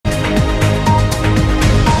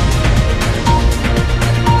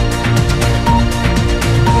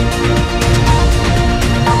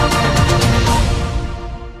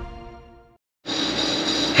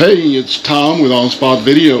Hey, it's Tom with On Spot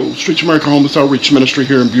Video, Streets America Homeless Outreach Ministry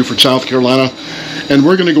here in Beaufort, South Carolina. And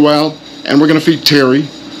we're going to go out and we're going to feed Terry.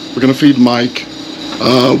 We're going to feed Mike.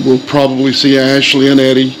 We'll probably see Ashley and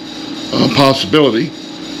Eddie, possibility.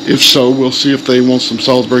 If so, we'll see if they want some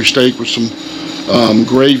Salisbury steak with some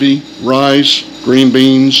gravy, rice, green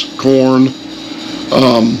beans, corn,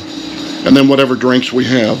 and then whatever drinks we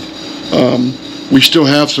have. We still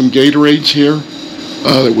have some Gatorades here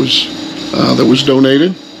that was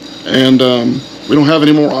donated, and we don't have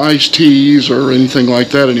any more iced teas or anything like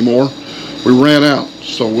that anymore. We ran out,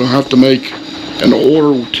 so we'll have to make an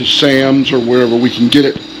order to Sam's or wherever we can get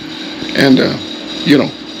it, and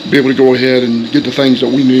be able to go ahead and get the things that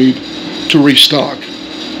we need to restock.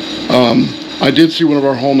 I did see one of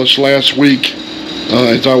our homeless last week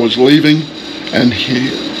as I was leaving, and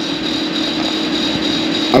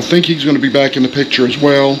I think he's going to be back in the picture as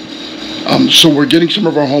well. So we're getting some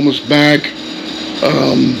of our homeless back.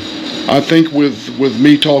 I think with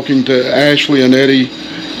me talking to Ashley and Eddie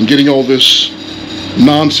and getting all this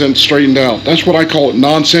nonsense straightened out. That's what I call it,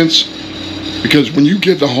 nonsense, because when you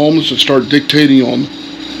get the homeless to start dictating on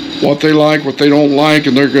what they like, what they don't like,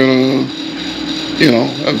 and they're gonna,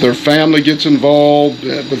 their family gets involved,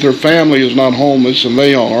 but their family is not homeless and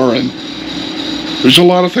they are, and there's a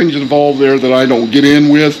lot of things involved there that I don't get in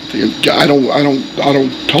with. I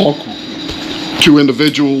don't talk to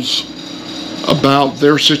individuals about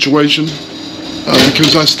their situation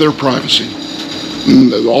because that's their privacy.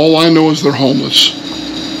 And all I know is they're homeless,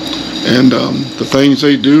 and the things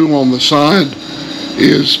they do on the side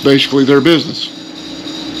is basically their business.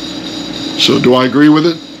 So do I agree with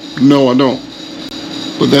it? No, I don't.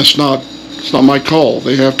 But it's not my call.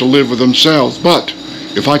 They have to live with themselves. But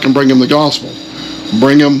if I can bring them the gospel,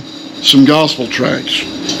 bring them some gospel tracts.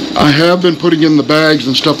 I have been putting in the bags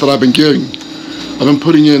and stuff that I've been getting. I've been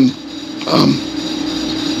putting in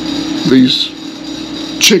these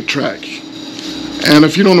chick tracts. And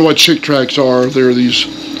if you don't know what chick tracts are, they're these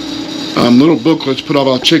little booklets put out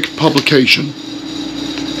by a chick publication.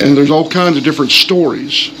 And there's all kinds of different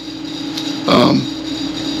stories.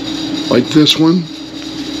 Like this one,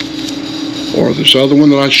 or this other one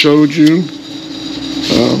that I showed you.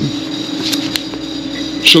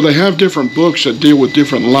 So they have different books that deal with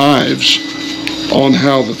different lives on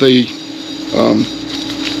how that they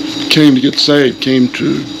came to get saved, came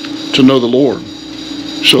to know the Lord.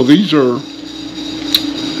 So these are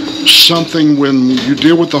something, when you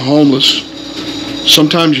deal with the homeless,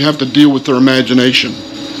 sometimes you have to deal with their imagination.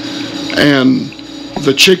 And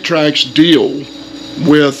the chick tracts deal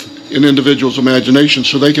with an individual's imagination,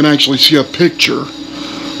 so they can actually see a picture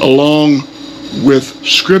along with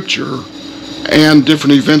scripture and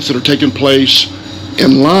different events that are taking place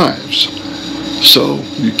in lives. So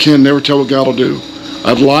you can never tell what God will do.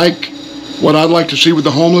 What I'd like to see with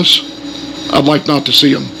the homeless, I'd like not to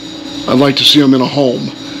see them. I'd like to see them in a home.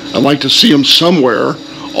 I'd like to see them somewhere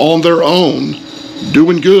on their own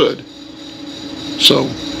doing good. So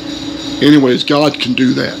anyways, God can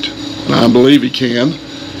do that, and I believe He can.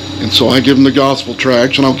 And so I give them the gospel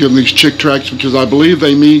tracts, and I'll give them these chick tracts because I believe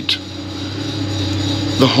they meet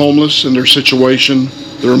the homeless in their situation,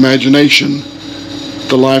 their imagination,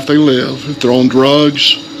 the life they live. If they're on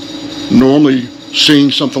drugs, normally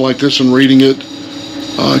seeing something like this and reading it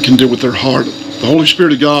can deal with their heart. The Holy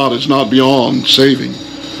Spirit of God is not beyond saving.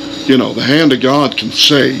 The hand of God can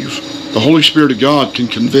save. The Holy Spirit of God can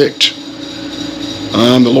convict.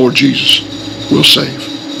 And the Lord Jesus will save.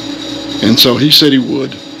 And so He said He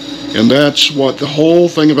would. And that's what the whole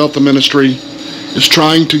thing about the ministry is,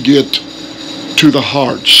 trying to get to the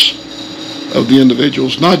hearts of the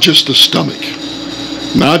individuals, not just the stomach.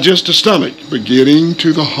 Not just the stomach, but getting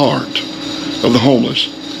to the heart of the homeless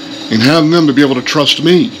and having them to be able to trust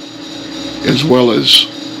me as well as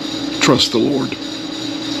trust the Lord.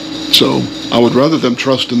 So I would rather them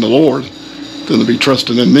trust in the Lord than to be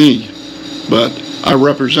trusting in me. But I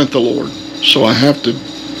represent the Lord, so I have to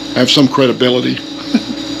have some credibility.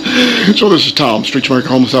 So this is Tom, Streets America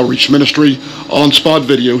Homeless Outreach Ministry, On Spot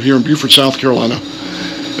Video here in Beaufort, South Carolina.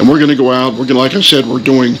 And we're going to go out. Like I said, we're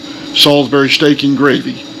doing Salisbury steak and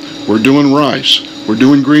gravy. We're doing rice. We're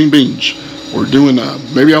doing green beans. We're doing,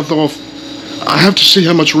 maybe I'll throw I have to see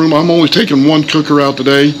how much room. I'm only taking one cooker out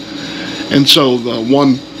today. And so the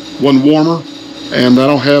one warmer, and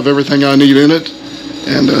that'll have everything I need in it.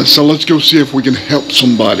 And so let's go see if we can help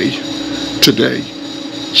somebody today.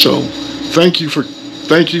 So thank you for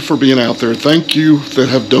being out there. Thank you that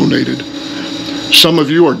have donated. Some of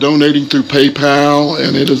you are donating through PayPal,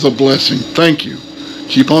 and it is a blessing. Thank you.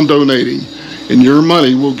 Keep on donating, and your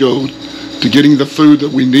money will go to getting the food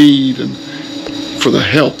that we need and for the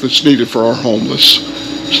help that's needed for our homeless.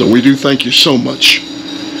 So we do thank you so much,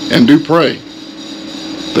 and do pray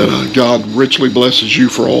that God richly blesses you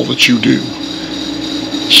for all that you do.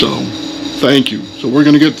 So thank you. So we're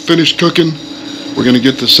going to get finished cooking. We're going to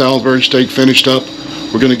get the Salisbury steak finished up.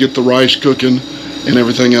 We're going to get the rice cooking and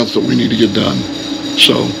everything else that we need to get done.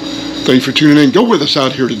 So thank you for tuning in. Go with us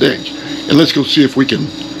out here today, and let's go see if we can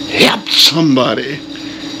help somebody.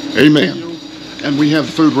 Amen. And we have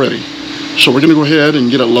the food ready. So we're going to go ahead and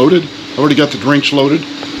get it loaded. I already got the drinks loaded.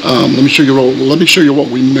 Let me show you what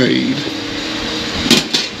we made.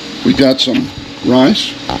 We got some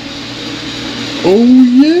rice. Oh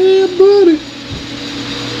yeah, buddy.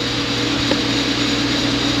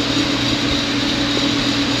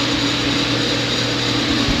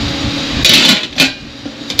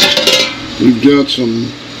 We've got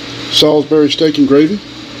some Salisbury steak and gravy.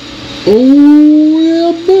 Oh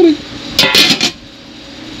yeah, buddy.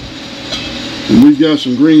 And we've got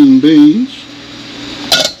some green beans.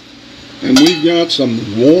 And we've got some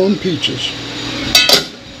warm peaches.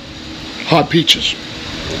 Hot peaches.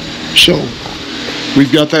 So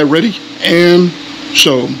we've got that ready. And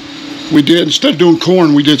so we did, instead of doing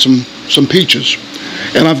corn, we did some peaches.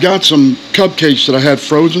 And I've got some cupcakes that I had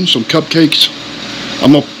frozen, some cupcakes.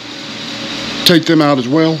 I'm going to take them out as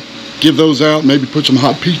well, give those out, maybe put some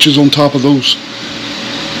hot peaches on top of those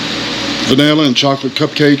vanilla and chocolate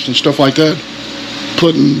cupcakes and stuff like that.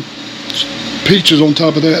 Putting peaches on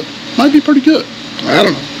top of that might be pretty good. I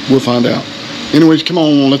don't know. We'll find out. Anyways, come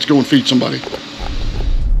on, let's go and feed somebody.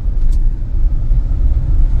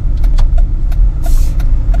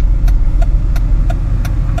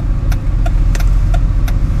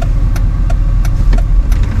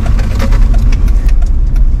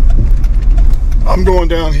 I'm going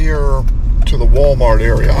down here to the Walmart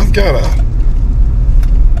area. I've got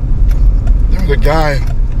there's a guy,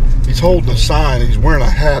 he's holding a sign, he's wearing a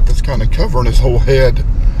hat that's kind of covering his whole head.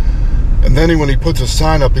 And then when he puts a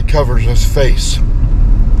sign up, he covers his face.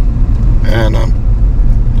 And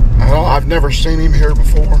I've never seen him here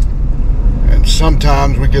before. And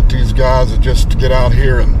sometimes we get these guys that just get out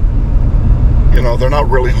here and, you know, they're not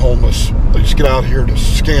really homeless. They just get out here to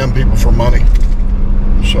scam people for money.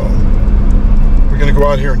 So we're going to go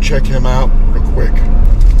out here and check him out real quick.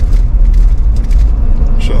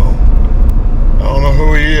 So I don't know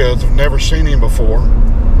who he is. I've never seen him before.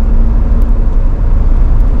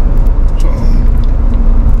 So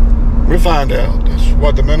we'll find out. That's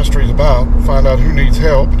what the ministry is about. Find out who needs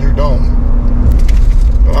help and who don't.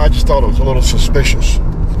 But I just thought it was a little suspicious.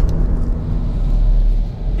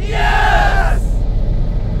 Yes!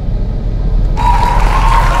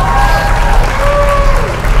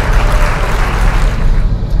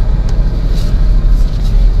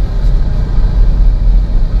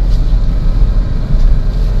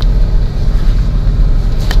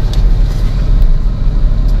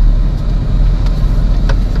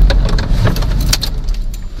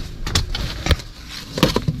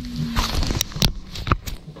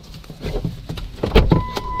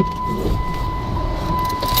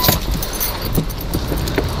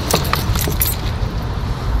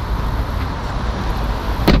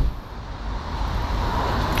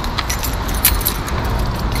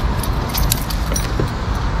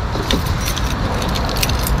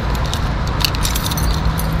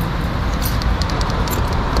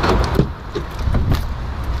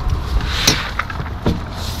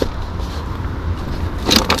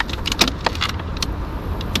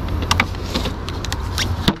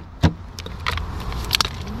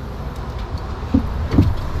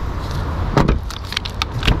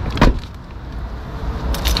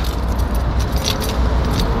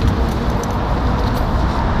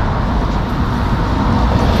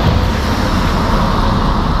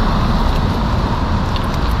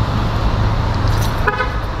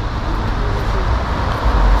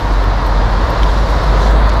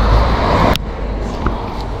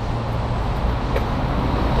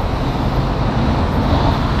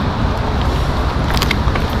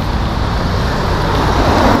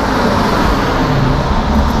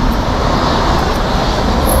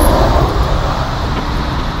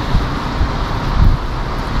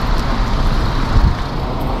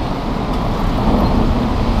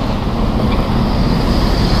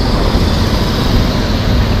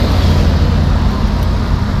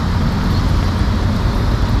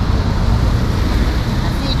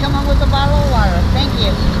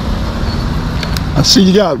 I see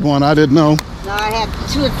you got one. I didn't know. No, I had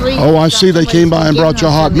 2 or 3. Oh, I see. They came by and brought you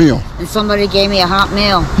a hot meal. And somebody gave me a hot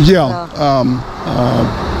meal. Yeah. So,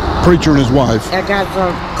 preacher and his wife. I got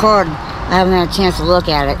the card. I haven't had a chance to look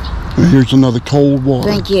at it. And here's another cold water.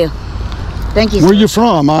 Thank you. Thank you. Where are you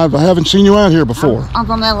from? I haven't seen you out here before. I'm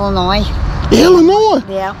from Illinois. Illinois?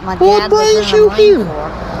 Yeah, my What dad was in brings the you Marine here?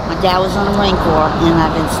 Corps. My dad was in the Marine Corps, and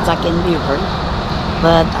I've been stuck in Beaufort.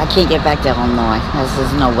 But I can't get back to Illinois.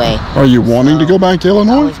 There's no way. Are you wanting to go back to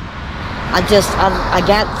Illinois? I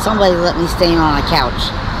got somebody let me stay on a couch,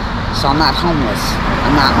 so I'm not homeless.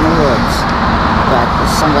 I'm not in the woods, but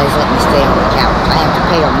somebody's let me stay on the couch. I have to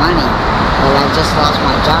pay her money, but I just lost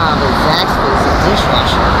my job exactly as a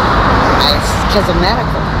dishwasher. It's because of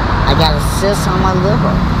medical. I got a cyst on my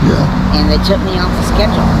liver, and they took me off the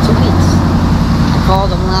schedule 2 weeks. I called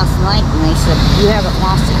them last night, and they said, you haven't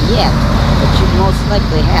lost it yet, but you most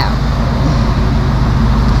likely have.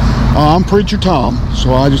 I'm Preacher Tom,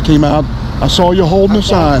 so I just came out. I saw you holding a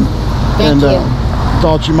sign, Thank you.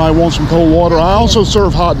 Thought you might want some cold water. I also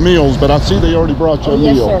serve hot meals, but I see they already brought you a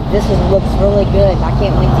Yes, meal. sir. This looks really good. I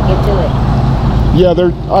can't wait to get to it. Yeah,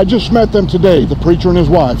 I just met them today, the preacher and his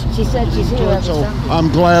wife. She said she's here every So Sunday. I'm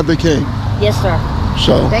glad they came. Yes, sir.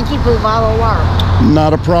 So Thank you for the bottle of water.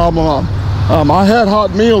 not a problem. I had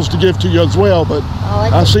hot meals to give to you as well, but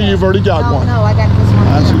I see you've already got one. No, I got this one.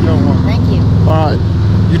 I see you got one. Thank you. All right.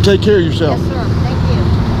 You take care of yourself. Yes, sir. Thank you.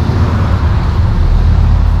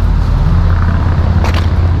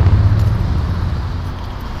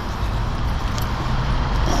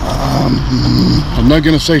 I'm not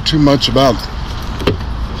going to say too much about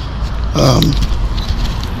I'm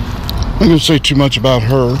not going to say too much about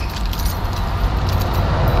her.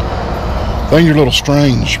 I think you're a little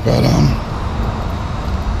strange, but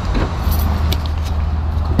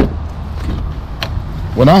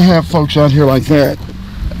when I have folks out here like that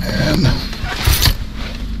and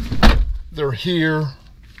they're here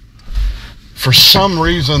for some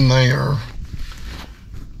reason,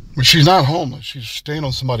 she's not homeless. She's staying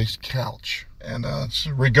on somebody's couch. And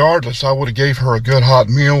regardless, I would have gave her a good hot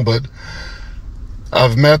meal, but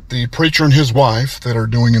I've met the preacher and his wife that are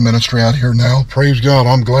doing a ministry out here now. Praise God,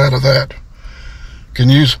 I'm glad of that. Can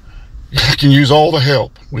use all the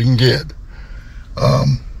help we can get.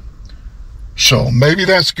 So maybe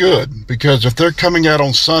that's good, because if they're coming out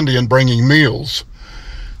on Sunday and bringing meals,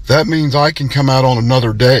 that means I can come out on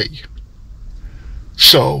another day.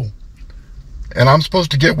 So, and I'm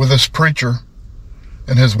supposed to get with this preacher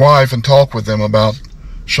and his wife and talk with them about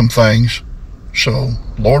some things. So,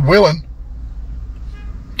 Lord willing,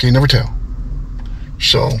 can't never tell.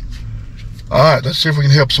 So, all right, let's see if we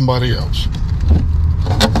can help somebody else.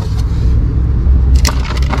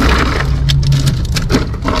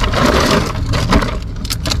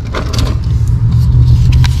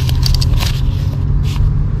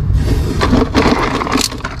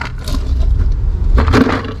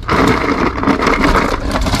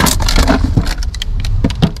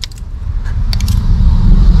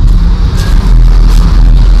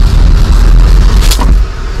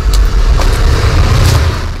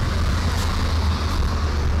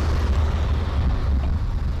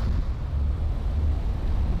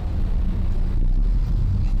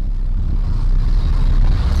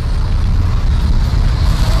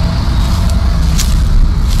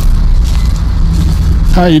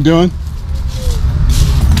 How you doing?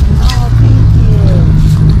 Oh,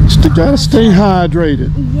 thank you. Still gotta stay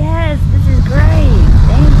hydrated. Yes, this is great.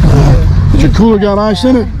 Thank you. Your cooler got ice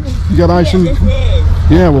in it? You got ice in it? This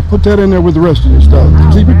is. Yeah, well, put that in there with the rest of your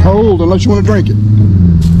stuff. Keep it cold unless you want to drink it.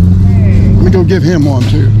 Let me go give him one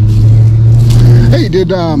too. Hey,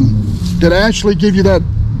 did Ashley give you that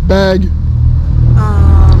bag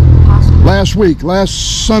Possibly. last week?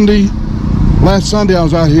 Last Sunday I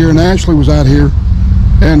was out here and Ashley was out here,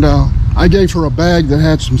 and I gave her a bag that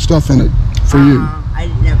had some stuff in it for you. I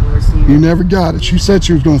never received You it. never got it. She said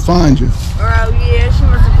she was going to find you. Oh, yeah, she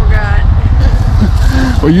must have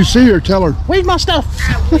forgot. Well, you see her, tell her, where's my stuff?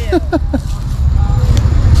 I will.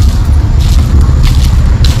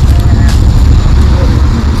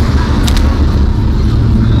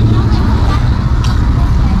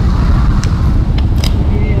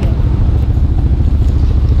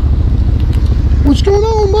 What's going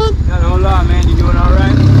on, bud? Not a whole lot, man. You doing all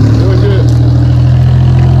right? Doing good.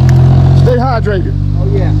 Stay hydrated. Oh,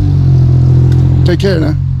 yeah. Take care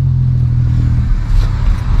now.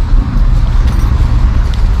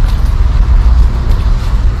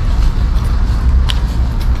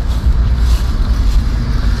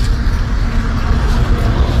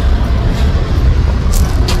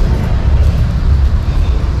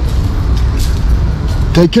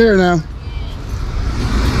 Take care now.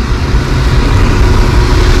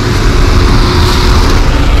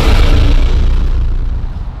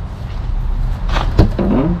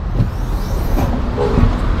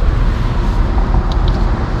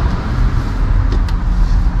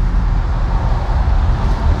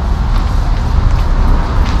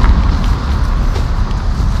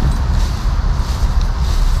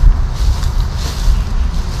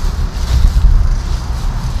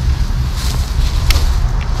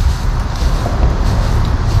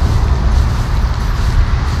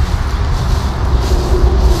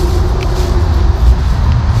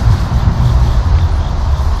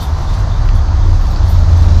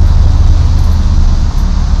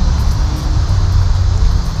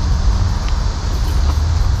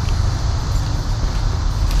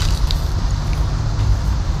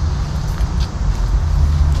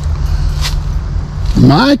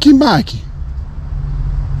 Mikey.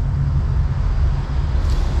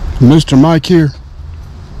 Mr. Mike here.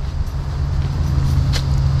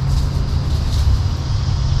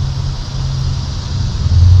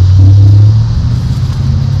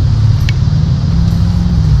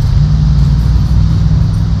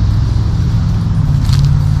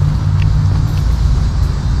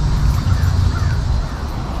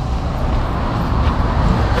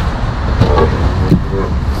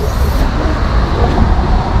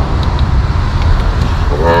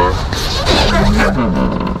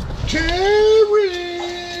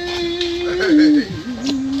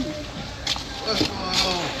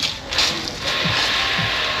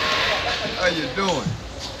 How you doing?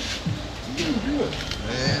 Good.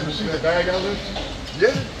 Man, You see the bag I left?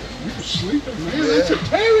 yeah. You were sleeping, man. Yeah. I said,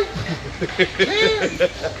 Terry.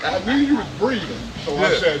 I knew you was breathing, so I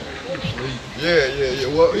Yeah. said, you sleep. Yeah.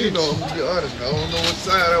 Well, you know, to be honest, I don't know what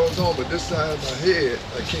side I was on, but this side of my head,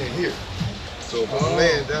 I can't hear. So if I'm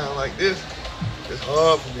laying down like this, it's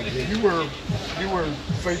hard for me to hear. You were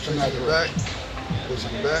facing that Facing direction. back?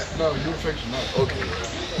 Pushing back? No, you were facing that. Okay.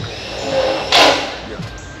 Yeah.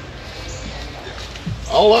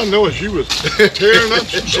 All I know is you was tearing up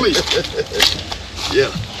some sleep.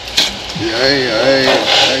 Yeah. Yeah,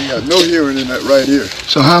 I ain't got no hearing in that right here.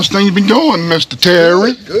 So how's things been going, Mr.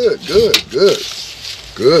 Terry?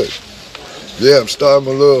 Good. Yeah, I'm starting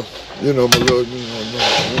my little,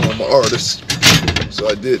 I'm an artist. So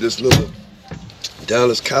I did this little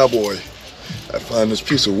Dallas Cowboy. I found this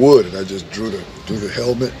piece of wood and I just drew the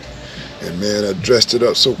helmet. And man, I dressed it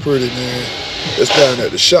up so pretty, man. It's down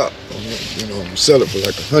at the shop. I'm selling for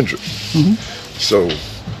like 100. So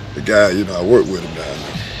the guy, I work with him down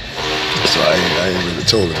there. So I ain't really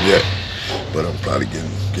told him yet, but I'm probably getting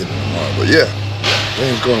tomorrow. But yeah,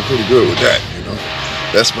 things going pretty good with that,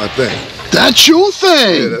 That's my thing. That's your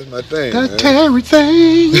thing. Yeah, that's my thing. That man. Terry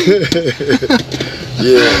thing.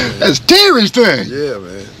 Yeah. That's Terry's thing. Yeah,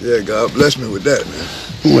 man. Yeah, God bless me with that,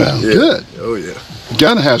 man. Well, Yeah. good. Oh yeah. You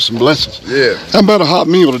gotta have some blessings. Yeah. How about a hot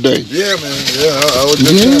meal today? Yeah, man. Yeah, I was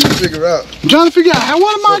just trying to figure out. I'm trying to figure out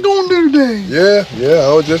what am I gonna do today? Yeah,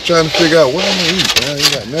 I was just trying to figure out what I'm gonna eat. Man, I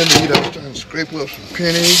ain't got nothing to eat. I was trying to scrape up some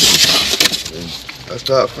pennies. And I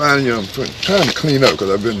started finding, I'm trying to clean up because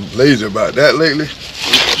I've been lazy about that lately.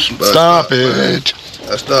 But Stop it.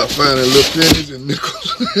 I started finding little pennies and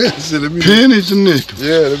nickels. So let me, Pennies and nickels.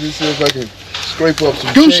 yeah, let me see if I can scrape up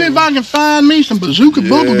some Go change. see if I can find me some bazooka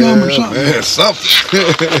bubble gum or something. Man, something.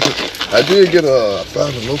 I did I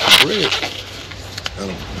found a loaf of bread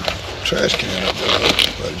and a trash can up there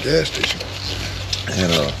by the gas station.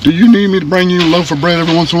 And Do you need me to bring you a loaf of bread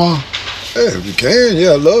every once in a while? hey, if you can,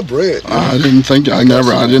 yeah, I love bread. I didn't think I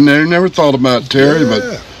never thought about it, Terry, but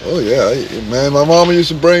Oh yeah, man, my mama used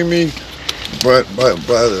to bring me by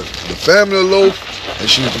the family loaf, and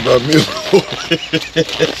she used to buy me a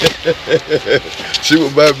loaf. She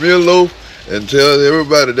would buy me a loaf and tell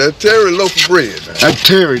everybody that Terry loaf of bread, man. that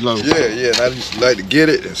Terry loaf. Yeah, and I used to like to get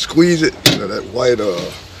it and squeeze it. That white,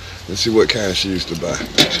 let's see what kind she used to buy.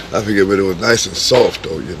 I forget, but it was nice and soft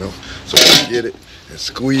though, So I get it and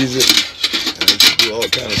squeeze it, and I used to do all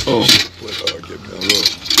kind of stuff. Get me a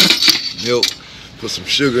little milk, put some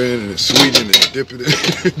sugar in it and sweeten it and dip it in,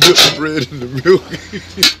 dip the bread in the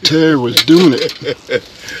milk. Terry was doing it.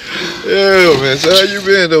 Yeah, man. So how you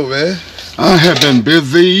been though, man? I have been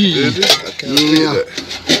busy. Busy? I can't see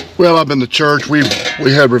that. Well, I've been to church. We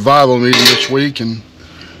had revival meeting this week, and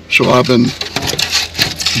so I've been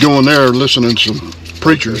going there listening to some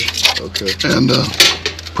preachers. Okay. And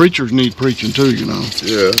preachers need preaching too,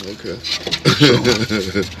 Yeah, okay.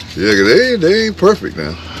 Yeah, 'cause they ain't perfect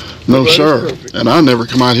now. No, Nobody's sir. perfect. And I never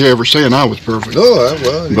come out here ever saying I was perfect. No,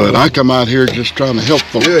 well, But I come out here just trying to help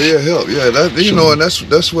folks. yeah, help. Yeah, and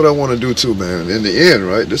that's what I want to do too, man. In the end,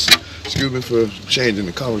 right? Excuse me for changing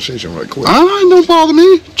the conversation right quick. Don't bother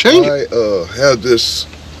me. Change it. I have this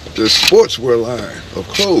sportswear line of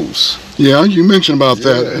clothes. Yeah, you mentioned about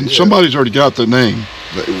that, and yeah. somebody's already got the name.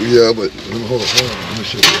 Yeah, but hold on. Let me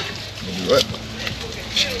show you. I'll be right back.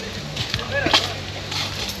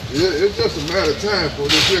 Yeah, it's just a matter of time for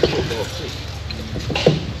this here football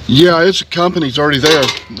too. Yeah, it's a company's already there.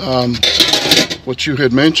 What you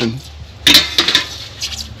had mentioned.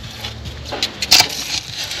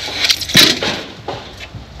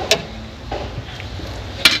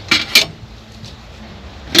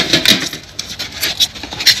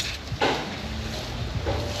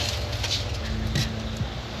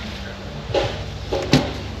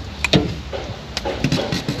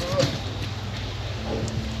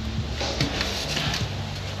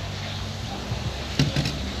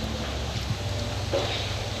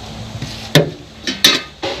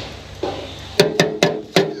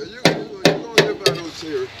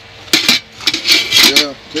 Terry.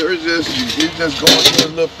 Yeah, Terry's he's just going through a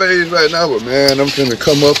little phase right now, but man, I'm finna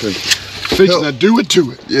come up and Fixing to do it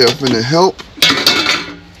to it. yeah, I'm finna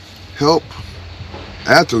help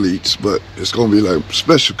athletes, but it's gonna be like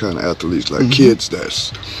special kind of athletes, like kids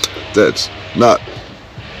that's not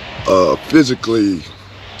physically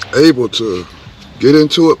able to get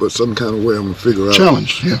into it, but some kind of way I'm gonna figure out.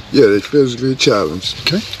 Challenged, yeah. Yeah, they physically challenged.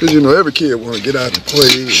 Okay. Because you know every kid want to get out and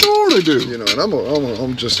play. And, Sure they do. you know, and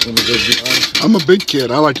I'm just gonna be honest. I'm a big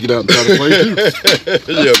kid. I like to get out and try to play too.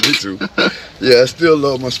 Yeah, me too. Yeah, I still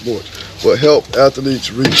love my sports, but help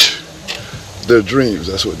athletes reach their dreams.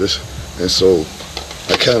 That's what this. And so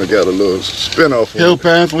I kind of got a little spin-off. Help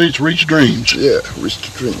athletes reach dreams. Yeah, reach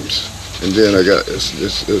the dreams. And then I got it's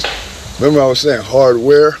remember I was saying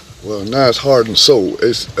hardware. Well, now it's Heart and Soul.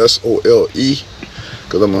 It's SOLE.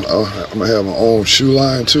 Because I'm gonna have my own shoe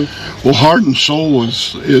line too. Well, Heart and Soul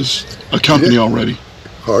is a company already.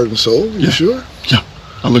 Heart and Soul? You sure? Yeah,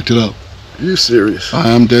 I looked it up. You serious? I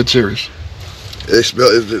am dead serious. Is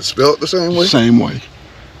it spelled the same way? Same way.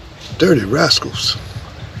 Dirty rascals.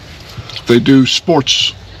 They do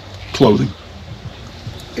sports clothing.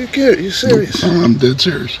 You serious? I'm dead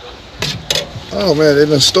serious. Oh man, they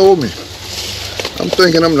done stole me. I'm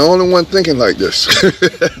thinking I'm the only one thinking like this.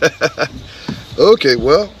 Okay,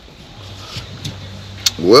 well,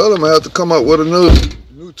 I'm gonna have to come up with a new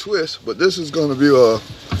twist, but this is gonna be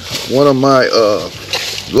one of my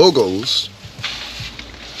logos.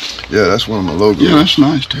 Yeah, that's one of my logos. Yeah, that's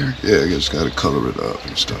nice, Terry. Yeah, I just gotta color it up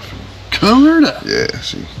and stuff. Color it up. Yeah,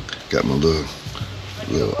 see, got my little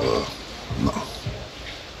no.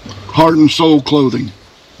 Heart and Soul clothing.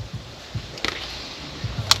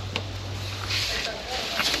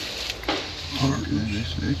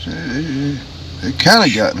 It kind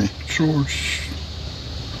of got me. Sure.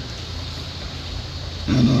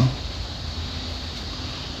 And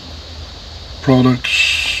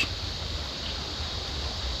products,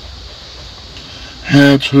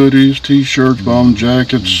 hats, hoodies, t-shirts, bomb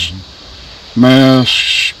jackets,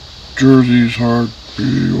 masks, jerseys, hard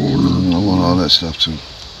pre-order. I want all that stuff too.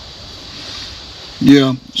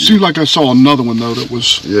 Yeah. See, like I saw another one though that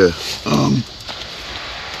was. Yeah.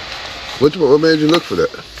 What made you look for that?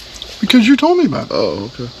 Because you told me about it.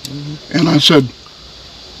 Oh, okay. And I said,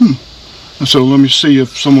 I said, well, let me see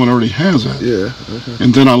if someone already has that. Yeah. Okay.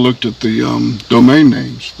 And then I looked at the domain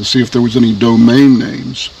names to see if there was any domain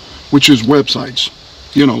names, which is websites.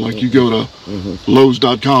 You know, like you go to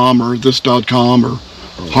Lowe's.com or this.com or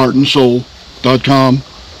heartandsoul.com.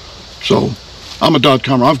 So I'm a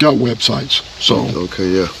 .com. I've got websites. So okay,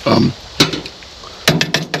 yeah.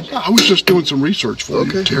 I was just doing some research for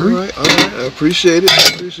you, Terry. All right. I appreciate it.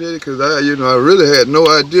 Because I really had no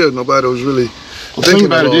idea. Nobody was really thinking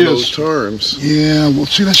about all those terms. Yeah, well,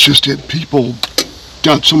 see, that's just it. People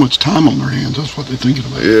got so much time on their hands. That's what they're thinking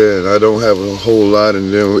about. Yeah, and I don't have a whole lot,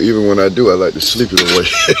 and then even when I do, I like to sleep it away.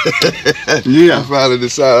 Yeah. I finally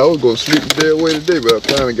decided I was going to sleep the day away today, but I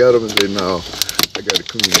finally got up and said, no, I got to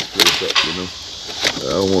clean this place up, you know. I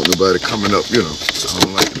don't want nobody coming up, you know. I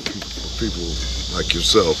don't like people like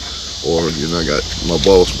yourself, or I got my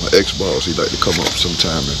boss, my ex-boss. He'd like to come up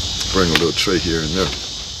sometime and bring a little tray here and there.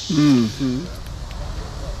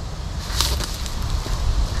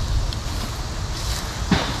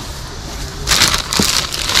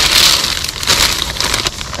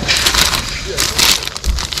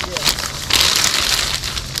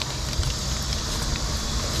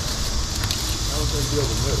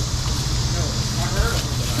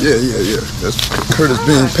 Yeah. That's Curtis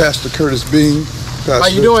Bean, Pastor Curtis Bean. How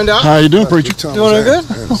you doing, Doc? How you doing, preacher? Doing good?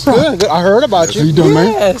 Good. I heard about you. How you doing,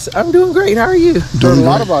 man? Yes, I'm doing great. How are you? Doing Heard a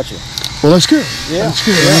lot great. about you. Well, that's good. Yeah. That's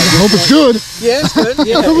good. I hope it's good. Yeah, it's good.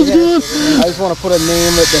 Yeah, I hope it's good. I just want to put a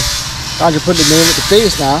name at the. I can put the name at the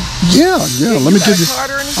face now. Yeah. Let me give you.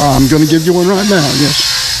 I'm going to give you one right now. Yes.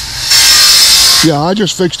 Yeah, I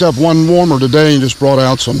just fixed up one warmer today and just brought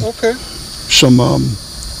out some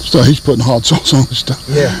stuff. He's putting hot sauce on his stuff.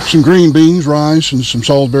 Yeah. Some green beans, rice, and some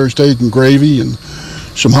Salisbury steak and gravy, and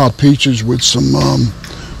some hot peaches with some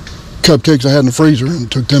cupcakes I had in the freezer,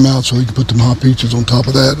 and took them out so he could put them hot peaches on top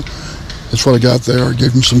of that. That's what I got there. I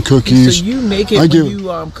gave him some cookies. So you make it when you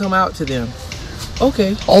come out to them.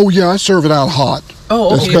 Okay. Oh yeah, I serve it out hot. Oh,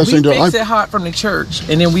 That's okay. the best We thing to do. fix it hot from the church,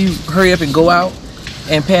 and then we hurry up and go out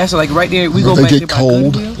and pass it like right there. We go They back get there by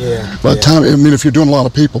cold. Goodwill. Yeah. By the time, I mean, if you're doing a lot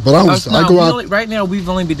of people, but I go out. Right now, we've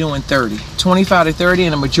only been doing 25 to 30,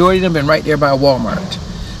 and the majority of them been right there by Walmart.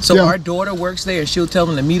 So our daughter works there, and she'll tell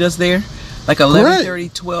them to meet us there, like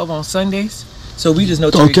 11:30, 12 on Sundays. So we just know.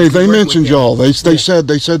 Okay, they mentioned y'all. They said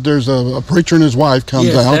there's a preacher and his wife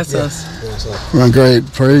comes out. That's us. Well, great.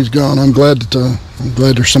 Praise God. I'm glad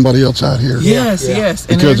there's somebody else out here. Yes, yes.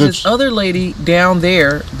 And Because there's this other lady down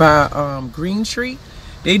there by Green Street.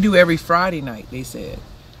 They do every Friday night, they said.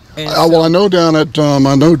 And well, I know down at down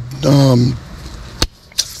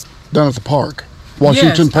at the park,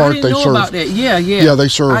 Washington yes, Park, I didn't they know serve. about that. Yeah, yeah. Yeah, they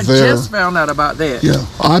serve there. I just found out about that. Yeah,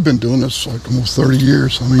 I've been doing this like almost 30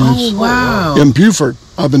 years. I mean, Oh, wow. in Beaufort,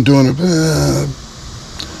 I've been doing it.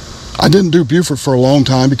 I didn't do Beaufort for a long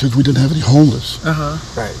time because we didn't have any homeless.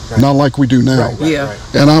 Right. Not like we do now. Yeah.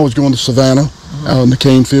 And I was going to Savannah, out in the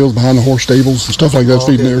cane fields, behind the horse stables and stuff like that,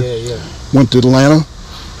 feeding there. Yeah. Went to Atlanta,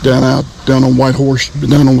 down on White Horse,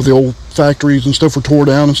 down on where the old factories and stuff were tore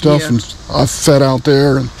down and stuff, Yeah. and I fed out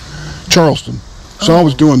there in Charleston. So I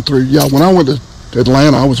was doing when I went to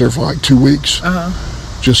Atlanta, I was there for like 2 weeks.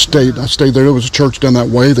 Just stayed. I stayed there. There was a church down that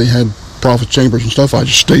way. They had prophet chambers and stuff. I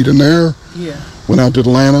just stayed in there. Yeah. Went out to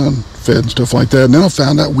Atlanta and fed and stuff like that. And then I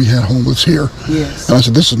found out we had homeless here. Yes. And I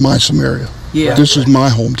said, this is my Samaria. Yeah. This is my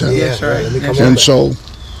hometown. Yeah, that's right. That's And so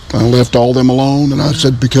I left all them alone, and I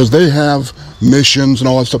said, because they have missions and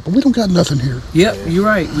all that stuff, but we don't got nothing here. Yep, you're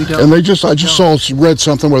right. We don't. And I just read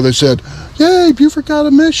something where they said, yay, Beaufort got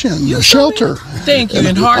a mission, a shelter. Thank you.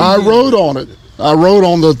 And I wrote on it. I wrote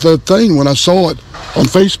on the thing when I saw it on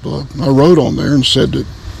Facebook. I wrote on there and said that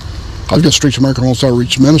I've got Streets American Homeless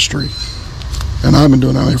Outreach Ministry, and I've been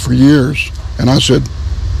doing that for years. And I said,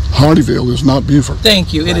 Hardyville is not Beaufort.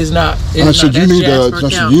 Thank you. It is not. It I is said, not.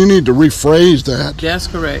 That's you need to rephrase that. That's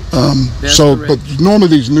correct. That's correct. But normally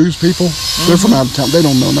these news people, they're from out of town. They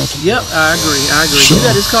don't know nothing. Yep, I agree. So, You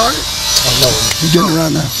got his card? You're getting it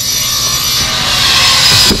right now.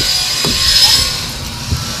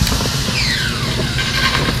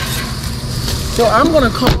 So I'm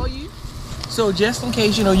going to call you. So just in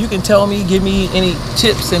case, you can tell me, give me any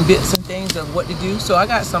tips and bits and things of what to do. So I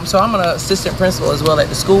got some. So I'm an assistant principal as well at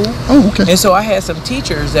the school. Oh, okay. And so I had some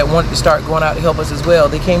teachers that wanted to start going out to help us as well.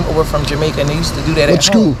 They came over from Jamaica and they used to do that What at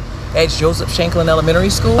school? home. At Joseph Shanklin Elementary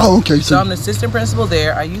School. Oh, okay. So I'm the assistant principal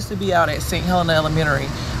there. I used to be out at St. Helena Elementary.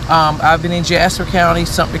 I've been in Jasper County,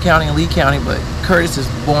 Sumter County, and Lee County, but Curtis is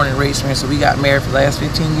born and raised here, so we got married for the last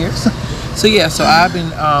 15 years. So yeah, so I've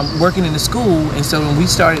been working in the school, and so when we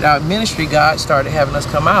started our ministry, God started having us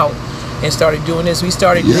come out and started doing this. We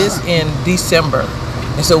started this in December.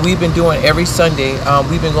 And so we've been doing every Sunday.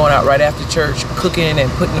 We've been going out right after church, cooking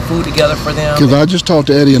and putting the food together for them. Because I just talked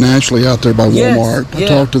to Eddie and Ashley out there by Walmart. I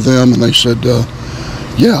talked to them, and they said,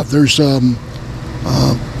 there's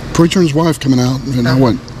preacher and his wife coming out. And I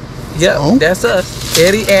went, Yep, that's us.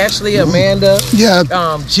 Eddie, Ashley, Amanda,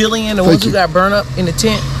 Jillian, the ones who got burned up in the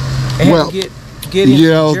tent. And had to get in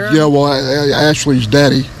well, Ashley's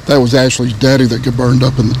daddy. That was Ashley's daddy that got burned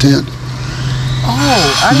up in the tent. Oh,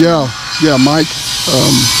 Mike.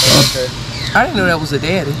 I didn't know that was the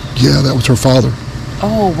daddy. Yeah, that was her father.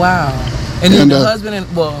 Oh, wow. And then the husband and,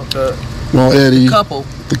 Eddie. The couple.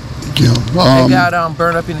 They got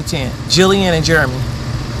burned up in the tent. Jillian and Jeremy.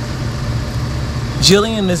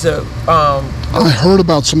 Jillian is I heard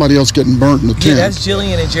about somebody else getting burnt in the tent. Yeah, that's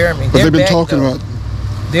Jillian and Jeremy. But they've been talking about.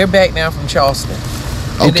 They're back now from Charleston.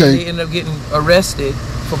 And they ended up getting arrested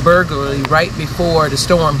for burglary right before the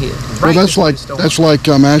storm hit. Well, that's like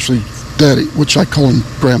Ashley's daddy, which I call him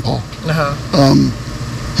Grandpa.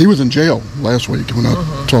 He was in jail last week when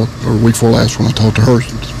I talked, or week before last when I talked to her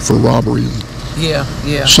for robbery.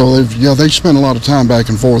 And so they spent a lot of time back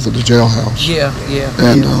and forth at the jailhouse.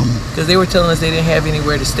 And because they were telling us they didn't have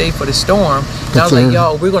anywhere to stay for the storm. And I was like,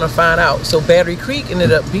 y'all, we're gonna find out. So Battery Creek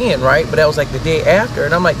ended up being right, but that was like the day after,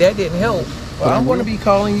 and I'm like, that didn't help. Well, I'm gonna be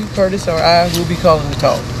calling you, Curtis, or I will be calling to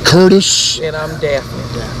talk. Curtis. And I'm Daphne.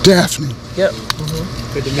 Daphne. Yep.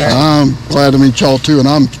 Good to meet you. I'm glad to meet y'all too,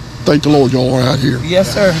 and thank the Lord y'all are out here.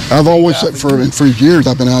 Yes, sir. I've always said for years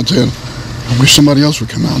I've been out saying, I wish somebody else would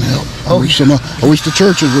come out and help. I wish the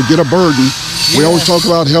churches would get a burden. We always talk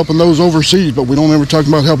about helping those overseas, but we don't ever talk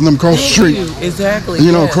about helping them across the street. Exactly.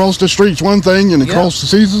 Across the street's one thing, and across the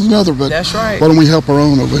seas is another. But that's right. Why don't we help our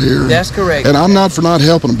own over here? That's correct. And I'm not for not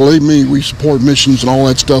helping them. Believe me, we support missions and all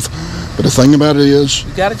that stuff. But the thing about it is,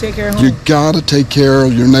 you got to take care of home. You got to take care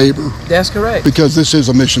of your neighbor. That's correct. Because this is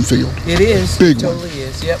a mission field. It is. Big one. Totally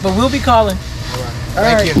is. Yeah. But we'll be calling. All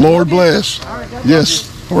right. Thank you. Lord bless. All right. Yes.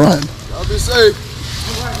 All right. Y'all be safe.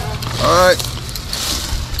 All right.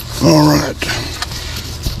 All right.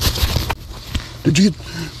 Did you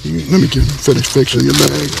let me finish fixing your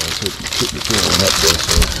bag. I'll take the film up there,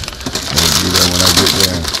 so I'll do that when I get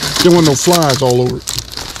there. There weren't no flies all over it.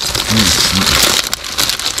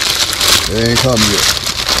 They ain't come yet.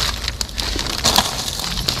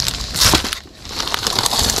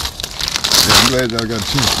 Yeah, I'm glad y'all got a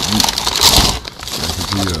chance to meet.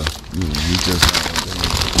 he just.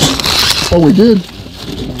 Oh, we did?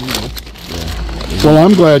 Well,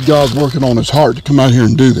 I'm glad God's working on his heart to come out here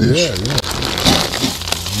and do this. Yeah.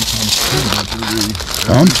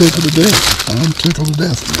 I'm tickled to death. I'm tickled to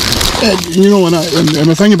death. And, you know, and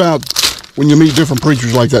the thing about when you meet different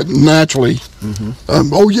preachers like that, naturally,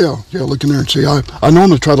 oh yeah, look in there and see. I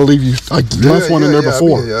normally try to leave you. I left one in there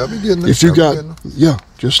before. I'll be getting if you got,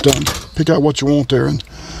 just pick out what you want there, and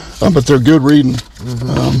but they're good reading.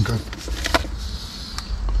 Okay.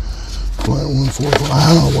 1, 4, 5.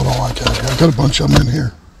 I don't know what all I got. I got a bunch of them in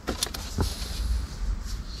here.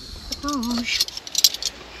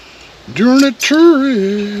 During a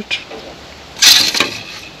turret.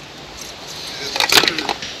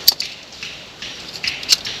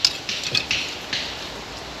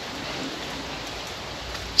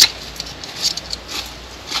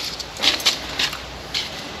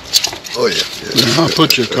 Oh yeah. I'll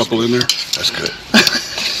put you a couple in there. That's good.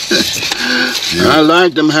 I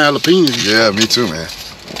like them jalapenos. Yeah, me too, man.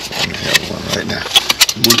 I have one right now.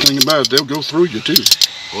 One thing about it, they'll go through you too.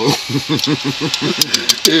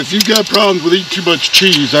 If you've got problems with eating too much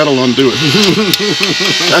cheese, that'll undo it.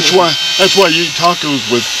 That's why you eat tacos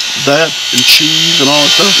with that and cheese and all that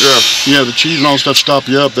stuff. Yeah, the cheese and all that stuff stop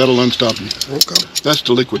you up. That'll unstop you. Okay. That's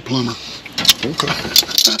the liquid plumber. Okay.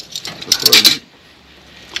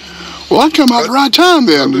 Well, I come out at the right time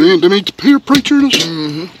then to meet the peer preachers.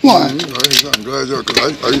 Why? I'm glad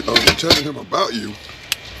because I was telling him about you.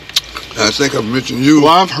 I think I've mentioned you.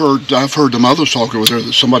 Well, I've heard them others talk over there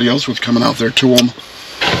that somebody else was coming out there to them,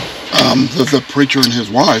 the preacher and his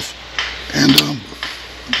wife, and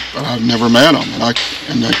but I've never met them, and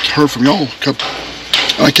I heard from y'all.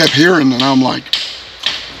 I kept hearing, and I'm like,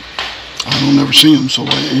 I don't ever see them. So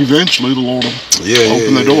eventually, the Lord will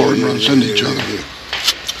open the door and send each other.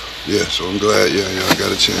 Yeah, so I'm glad. Yeah, I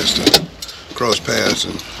got a chance to cross paths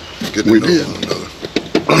and get to know one another.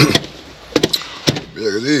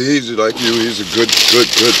 Yeah, cause he's like you. He's a good guy.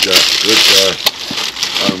 Good guy.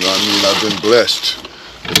 I mean, I've been blessed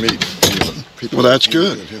to meet people. Well, that's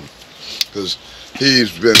good. Because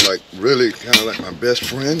he's been like really kind of like my best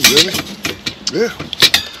friend. Really. Yeah.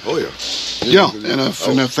 Oh yeah. Yeah,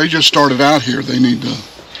 and if they just started out here, they need to.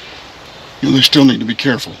 They still need to be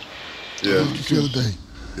careful. Yeah. The other day.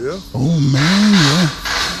 Yeah. Oh man,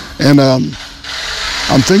 yeah. And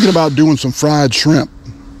I'm thinking about doing some fried shrimp.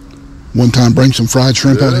 One time, bring some fried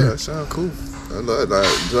shrimp out here. Yeah, that sounds cool.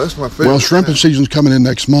 That's my favorite. Well, shrimping season's coming in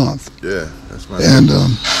next month. Yeah, that's my and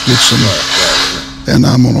get some. And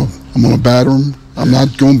I'm gonna batter them. I'm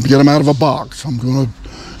not going to get them out of a box. I'm gonna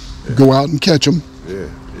go out and catch them. Yeah.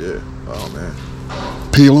 Oh man.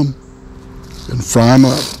 Peel them and fry them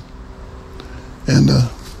up. And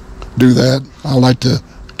do that. I like to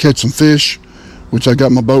catch some fish, which I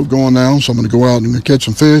got my boat going now, so I'm going to go out and catch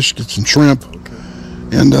some fish, get some shrimp,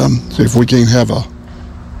 and see if we can't have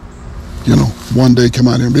one day come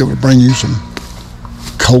out here and be able to bring you some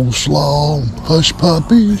coleslaw, hush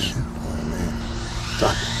puppies.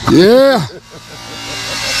 Yeah.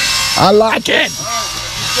 I like it.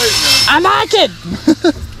 I like it.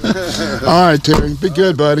 All right, Terry. Be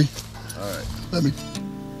good, buddy. All right. Let me.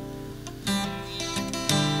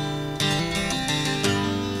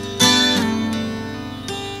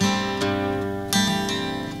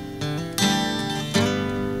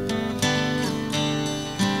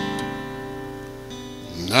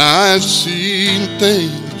 I've seen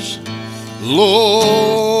things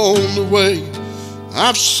along the way.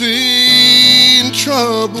 I've seen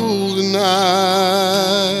trouble and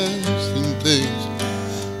I've seen things.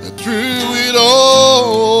 But through it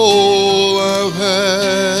all, I've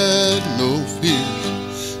had no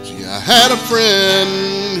fears. See, I had a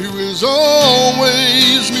friend who was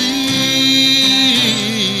always near.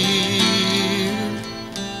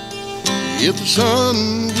 If the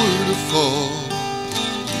sun were to fall,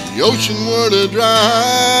 the ocean were to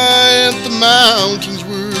dry, and the mountains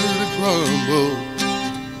were to crumble,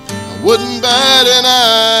 I wouldn't bat an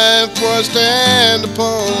eye, for I stand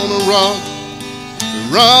upon a rock, the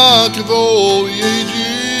rock of all the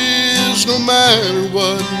ages, no matter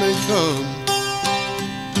what may come.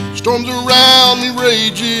 Storms around me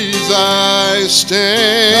rages, I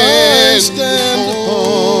stand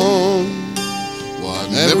upon what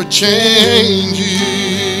never changes.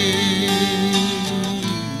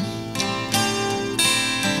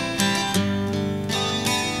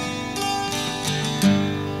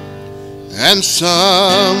 And sometimes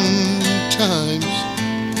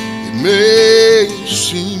it may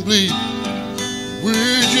seem bleak,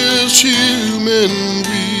 we're just human,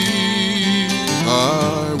 we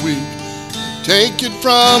are weak. Take it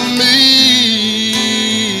from me,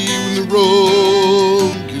 when the road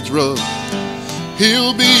rough,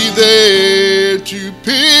 He'll be there to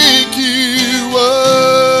pick you up.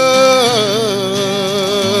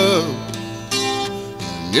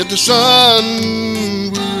 And if the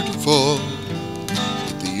sun were to fall,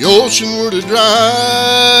 if the ocean were to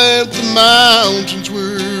dry, if the mountains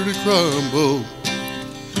were to crumble,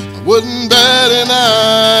 I wouldn't bat an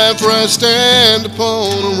eye, for I stand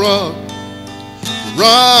upon a rock, the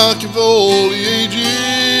rock of all the ages.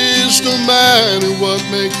 No matter what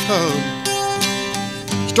may come,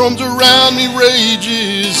 storms around me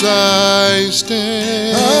rages, I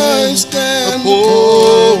stand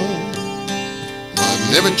upon what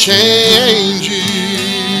never changes,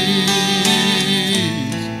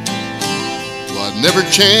 what never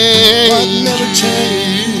changes.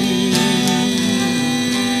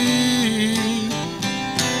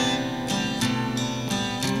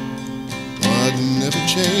 What never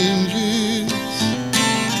changes,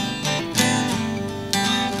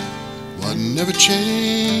 what never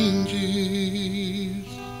changes.